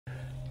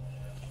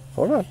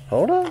Hold on,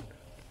 hold on.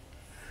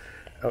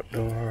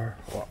 Outdoor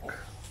walk.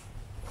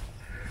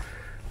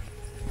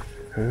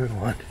 Good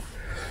one.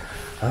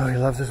 Oh, he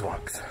loves his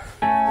walks.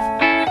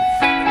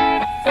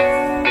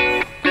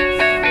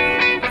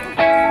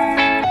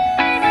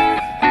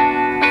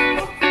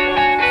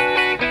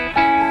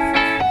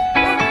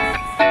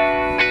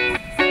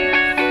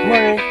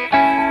 Morning.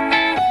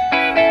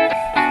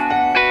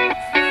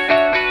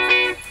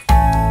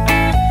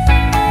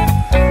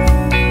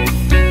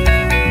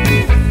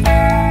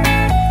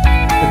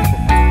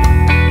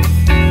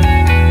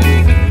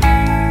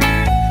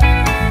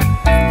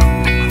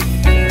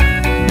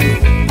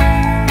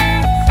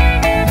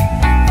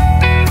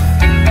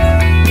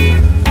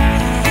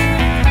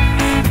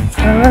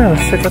 Alright,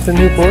 let's check out the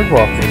new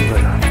boardwalk they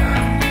put up.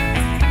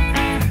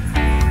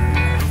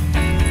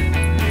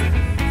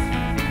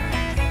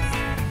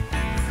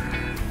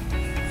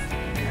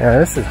 Yeah,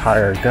 this is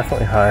higher,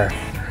 definitely higher.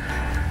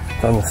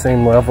 It's on the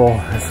same level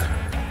as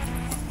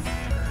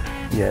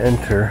you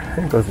enter.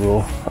 It goes a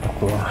little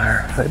up, a little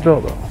higher. They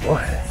built, oh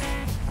boy.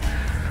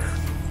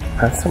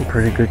 That's some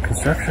pretty good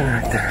construction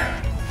right there.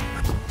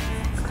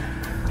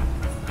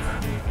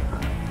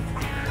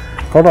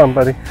 Hold on,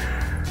 buddy.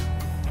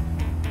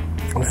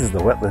 This is the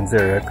wetlands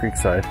area,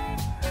 Creekside.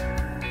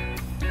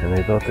 And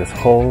they built this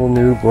whole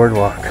new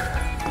boardwalk.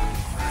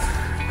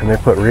 And they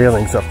put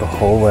railings up the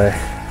whole way.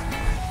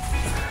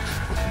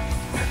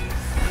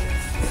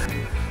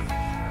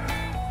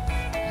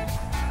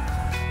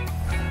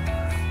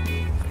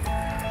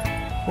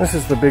 This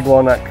is the Big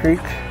Walnut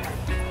Creek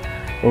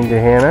in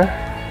Gahanna.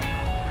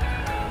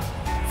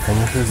 And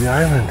this is the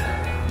island.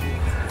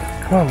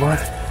 Come on, bud.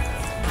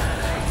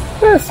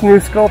 This new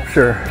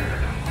sculpture.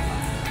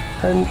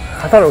 And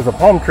I thought it was a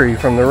palm tree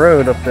from the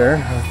road up there.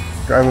 I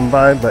was driving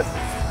by, but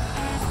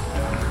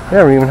they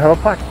don't even have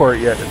a plaque for it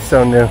yet. It's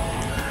so new.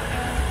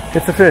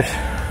 It's a fish.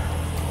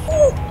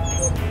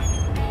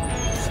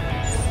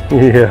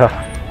 Yeah.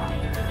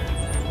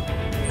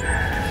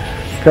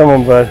 Come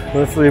on, bud.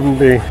 Let's leave him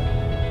be.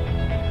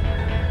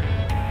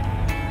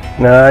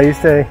 Nah, you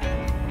stay.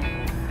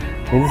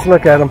 You just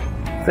look at him.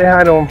 Say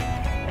hi to him.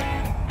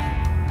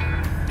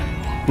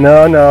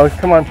 No, no,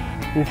 come on.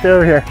 You stay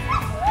over here.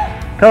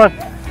 Come on.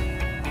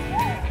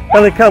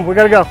 Ellie, come. We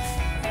gotta go.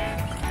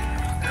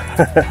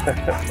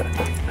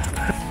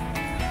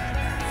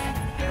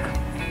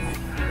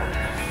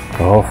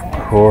 Golf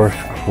course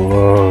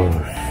closed.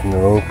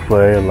 No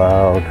play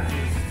allowed.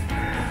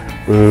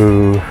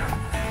 Boo.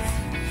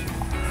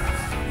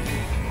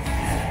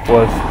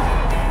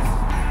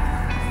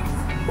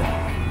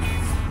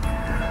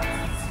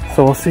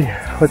 So we'll see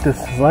what this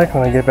is like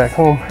when I get back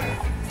home.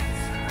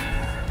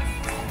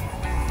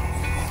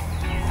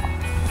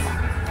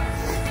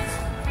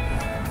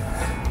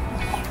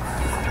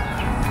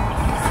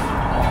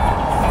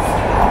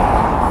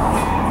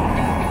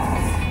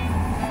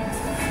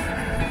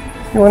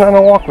 You went on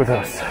a walk with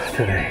us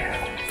today.